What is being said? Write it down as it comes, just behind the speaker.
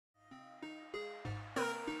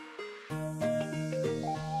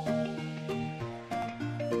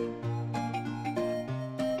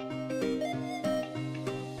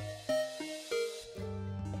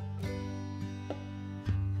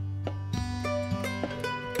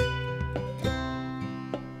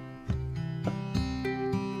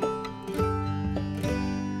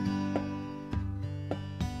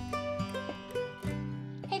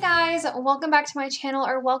guys, welcome back to my channel,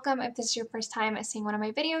 or welcome if this is your first time seeing one of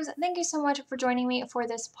my videos. Thank you so much for joining me for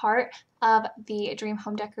this part of the Dream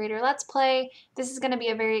Home Decorator Let's Play. This is going to be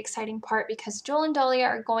a very exciting part because Joel and Dahlia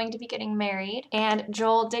are going to be getting married, and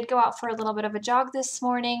Joel did go out for a little bit of a jog this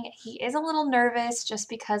morning. He is a little nervous just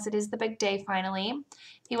because it is the big day finally.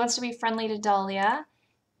 He wants to be friendly to Dahlia.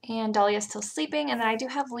 And Dahlia's still sleeping, and then I do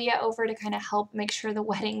have Leah over to kind of help make sure the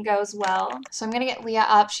wedding goes well. So I'm going to get Leah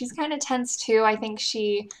up. She's kind of tense too. I think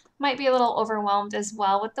she might be a little overwhelmed as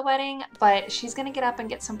well with the wedding, but she's going to get up and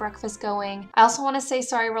get some breakfast going. I also want to say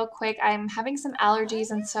sorry real quick. I'm having some allergies,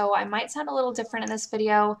 and so I might sound a little different in this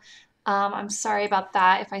video. I'm sorry about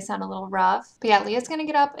that if I sound a little rough. But yeah, Leah's gonna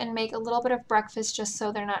get up and make a little bit of breakfast just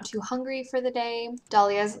so they're not too hungry for the day.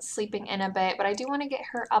 Dahlia's sleeping in a bit, but I do want to get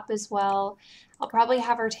her up as well. I'll probably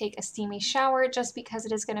have her take a steamy shower just because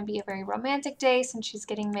it is going to be a very romantic day since she's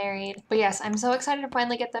getting married. But yes, I'm so excited to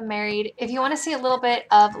finally get them married. If you want to see a little bit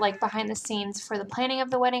of like behind the scenes for the planning of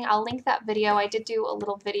the wedding, I'll link that video. I did do a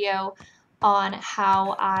little video on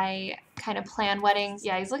how I kind of plan weddings.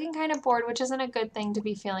 Yeah, he's looking kind of bored, which isn't a good thing to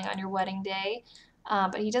be feeling on your wedding day.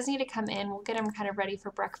 But he does need to come in. We'll get him kind of ready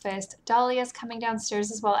for breakfast. Dahlia's coming downstairs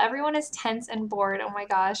as well. Everyone is tense and bored. Oh my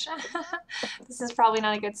gosh. This is probably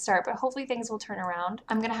not a good start, but hopefully things will turn around.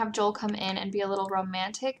 I'm going to have Joel come in and be a little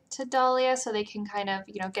romantic to Dahlia so they can kind of,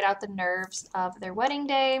 get out the nerves of their wedding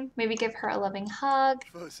day. Maybe give her a loving hug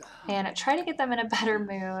and try to get them in a better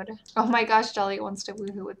mood. Oh my gosh, Dahlia wants to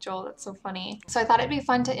woohoo with Joel. That's so funny. So I thought it'd be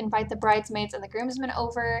fun to invite the bridesmaids and the groomsmen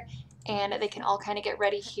over, and they can all kind of get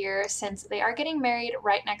ready here. Since they are getting married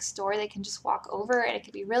right next door, they can just walk over and it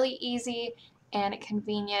can be really easy and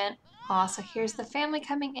convenient. So here's the family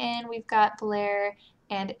coming in. We've got Blair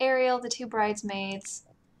and Ariel, the two bridesmaids,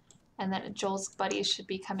 and then Joel's buddies should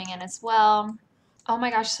be coming in as well. Oh my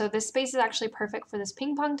gosh, so this space is actually perfect for this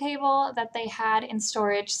ping pong table that they had in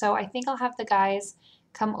storage, so I think I'll have the guys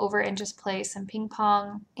come over and just play some ping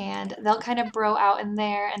pong, and they'll kind of bro out in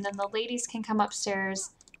there, and then the ladies can come upstairs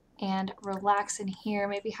and relax in here,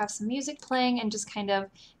 maybe have some music playing and just kind of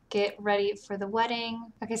get ready for the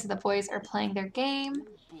wedding. Okay, so the boys are playing their game,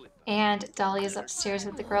 and Dahlia's upstairs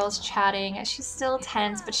with the girls chatting. She's still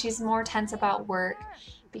tense, but she's more tense about work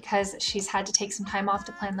because she's had to take some time off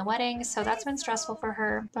to plan the wedding, so that's been stressful for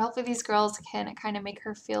her. But hopefully these girls can kind of make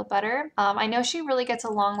her feel better. I know she really gets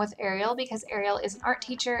along with Ariel because Ariel is an art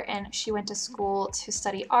teacher and she went to school to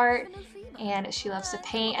study art, and she loves to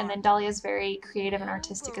paint, and then Dahlia is very creative and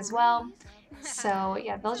artistic as well. So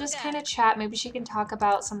yeah, they'll just kind of chat. Maybe she can talk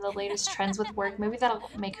about some of the latest trends with work. Maybe that'll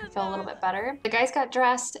make her feel a little bit better. The guys got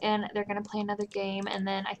dressed and they're gonna play another game, and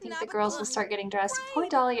then I think the girls will start getting dressed. Poor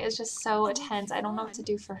Dahlia is just so tense. I don't know what to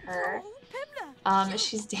do for her.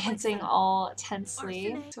 She's dancing all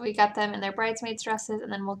tensely. So we got them in their bridesmaids dresses,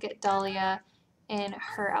 and then we'll get Dahlia in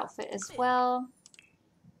her outfit as well.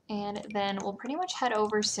 And then we'll pretty much head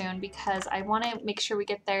over soon because I want to make sure we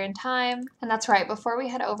get there in time. And that's right, before we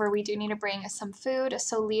head over, we do need to bring some food.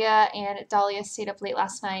 So Leah and Dahlia stayed up late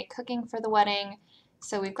last night cooking for the wedding.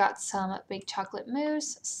 So we've got some big chocolate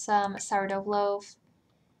mousse, some sourdough loaf,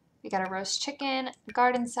 we got a roast chicken,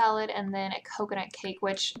 garden salad, and then a coconut cake,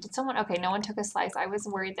 which, did someone, okay, no one took a slice. I was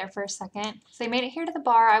worried there for a second. So they made it here to the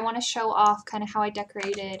bar. I want to show off kind of how I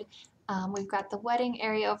decorated. We've got the wedding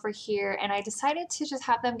area over here, and I decided to just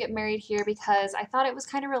have them get married here because I thought it was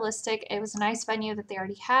kind of realistic. It was a nice venue that they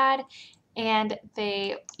already had, and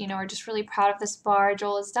they, are just really proud of this bar.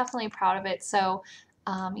 Joel is definitely proud of it, so,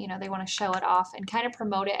 they want to show it off and kind of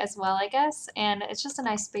promote it as well, I guess, and it's just a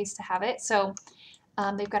nice space to have it. So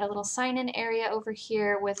they've got a little sign-in area over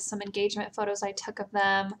here with some engagement photos I took of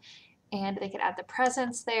them, and they could add the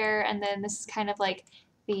presents there, and then this is kind of like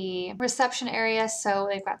the reception area, so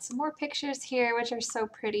they've got some more pictures here which are so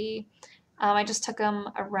pretty. I just took them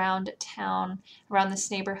around town, around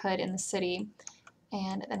this neighborhood in the city,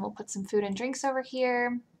 and then we'll put some food and drinks over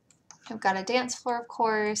here. We've got a dance floor, of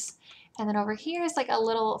course, and then over here is like a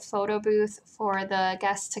little photo booth for the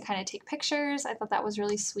guests to kind of take pictures. I thought that was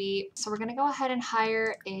really sweet. So we're gonna go ahead and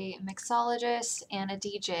hire a mixologist and a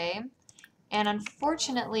DJ, and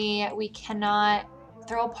unfortunately we cannot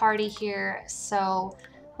throw a party here, so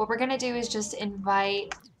what we're going to do is just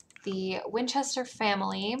invite the Winchester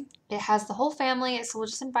family. It has the whole family, so we'll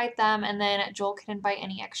just invite them, and then Joel can invite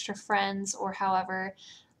any extra friends or however.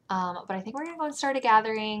 But I think we're going to go and start a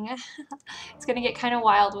gathering. It's going to get kind of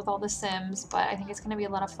wild with all the Sims, but I think it's going to be a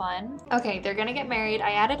lot of fun. Okay, they're going to get married.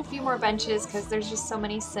 I added a few more benches because there's just so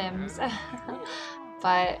many Sims.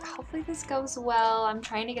 But hopefully this goes well. I'm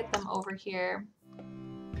trying to get them over here.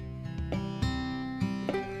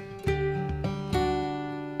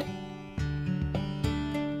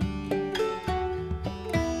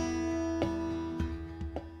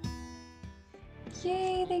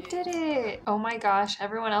 Yay, they did it. Oh my gosh,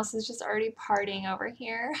 everyone else is just already partying over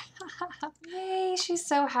here. Yay, she's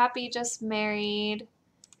so happy, just married.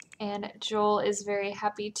 And Joel is very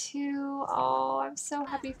happy too. Oh, I'm so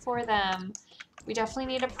happy for them. We definitely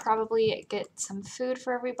need to probably get some food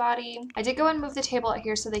for everybody. I did go and move the table out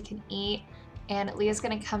here so they can eat. And Leah's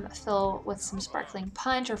gonna come fill with some sparkling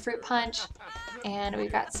punch or fruit punch. And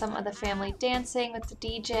we've got some of the family dancing with the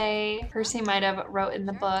DJ. Percy might have wrote in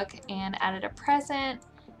the book and added a present.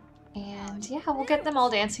 And yeah, we'll get them all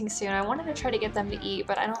dancing soon. I wanted to try to get them to eat,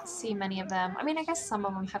 but I don't see many of them. I mean, I guess some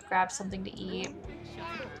of them have grabbed something to eat.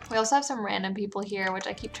 We also have some random people here, which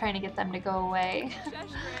I keep trying to get them to go away.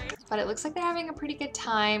 But it looks like they're having a pretty good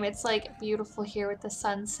time. It's like beautiful here with the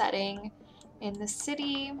sun setting in the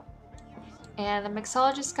city. And the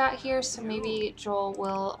mixologist got here, so maybe Joel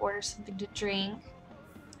will order something to drink.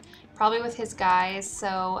 Probably with his guys,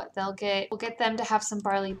 so we'll get them to have some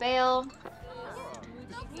barley bale.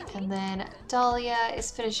 And then Dahlia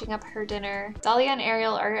is finishing up her dinner. Dahlia and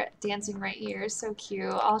Ariel are dancing right here. So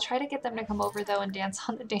cute. I'll try to get them to come over though and dance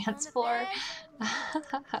on the dance floor.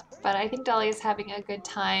 But I think Dahlia is having a good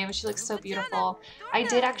time. She looks so beautiful. I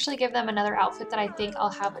did actually give them another outfit that I think I'll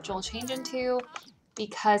have Joel change into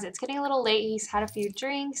because it's getting a little late. He's had a few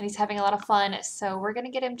drinks and he's having a lot of fun. So we're going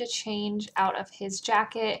to get him to change out of his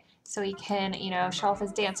jacket so he can, you know, show off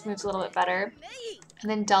his dance moves a little bit better. And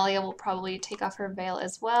then Dahlia will probably take off her veil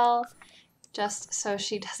as well, just so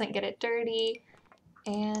she doesn't get it dirty.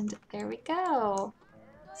 And there we go.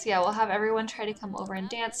 So yeah, we'll have everyone try to come over and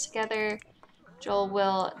dance together. Joel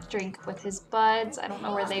will drink with his buds. I don't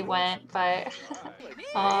know where they went, but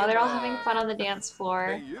oh, they're all having fun on the dance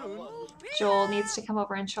floor. Joel needs to come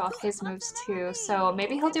over and show off his moves too. So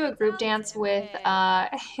maybe he'll do a group dance with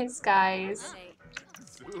his guys.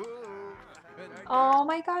 Oh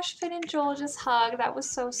my gosh, Finn and Joel just hugged. That was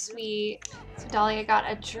so sweet. So Dahlia got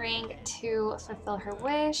a drink to fulfill her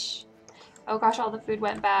wish. Oh gosh, all the food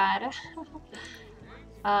went bad.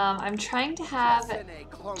 I'm trying to have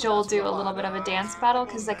Joel do a little bit of a dance battle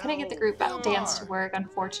because I couldn't get the group dance to work,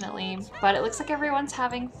 unfortunately. But it looks like everyone's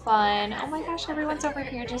having fun. Oh my gosh, everyone's over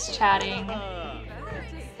here just chatting.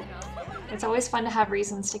 It's always fun to have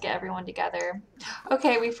reasons to get everyone together.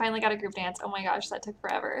 Okay, we finally got a group dance. Oh my gosh, that took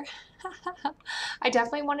forever. I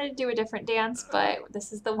definitely wanted to do a different dance, but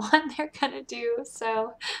this is the one they're gonna do,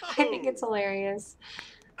 so I think it's hilarious.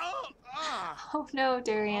 Oh no,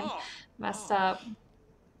 Darian messed up.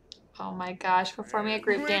 Oh my gosh, performing a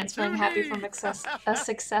group dance, feeling happy from a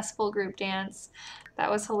successful group dance. That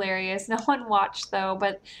was hilarious. No one watched though,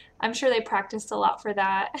 but I'm sure they practiced a lot for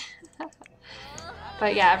that.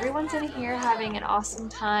 But yeah, everyone's in here having an awesome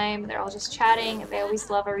time. They're all just chatting. They always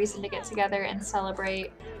love a reason to get together and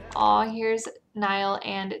celebrate. Aw, here's Niall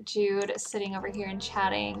and Jude sitting over here and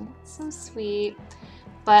chatting. So sweet.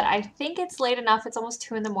 But I think it's late enough. It's almost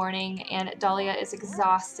 2 in the morning and Dahlia is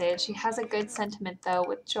exhausted. She has a good sentiment though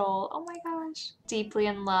with Joel. Oh my gosh. Deeply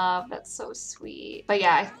in love. That's so sweet. But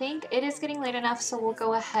yeah, I think it is getting late enough, so we'll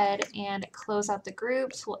go ahead and close out the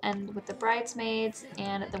groups. We'll end with the bridesmaids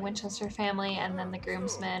and the Winchester family and then the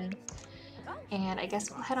groomsmen. And I guess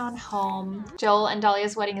we'll head on home. Joel and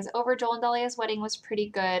Dahlia's wedding is over. Joel and Dahlia's wedding was pretty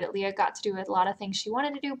good. Leah got to do a lot of things she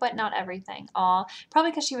wanted to do, but not everything. Aw,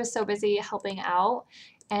 probably because she was so busy helping out.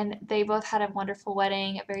 And they both had a wonderful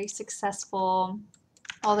wedding, very successful.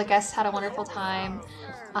 All the guests had a wonderful time.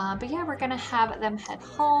 But yeah, we're gonna have them head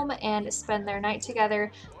home and spend their night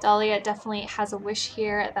together. Dahlia definitely has a wish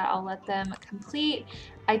here that I'll let them complete.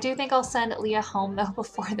 I do think I'll send Leah home though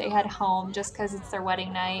before they head home, just because it's their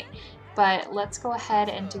wedding night. But let's go ahead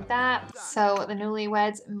and do that. So the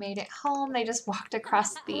newlyweds made it home. They just walked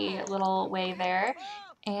across the little way there.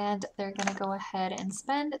 And they're gonna go ahead and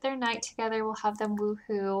spend their night together. We'll have them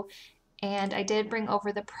woohoo. And I did bring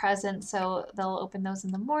over the presents, so they'll open those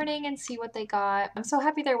in the morning and see what they got. I'm so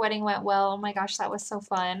happy their wedding went well. Oh my gosh, that was so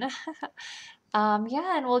fun.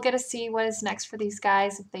 Yeah, and we'll get to see what is next for these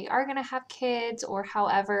guys, if they are gonna have kids or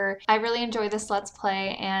however. I really enjoy this Let's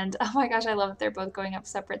Play, and oh my gosh, I love that they're both going up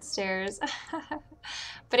separate stairs.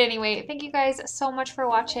 But anyway, thank you guys so much for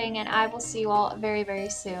watching, and I will see you all very, very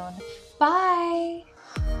soon. Bye!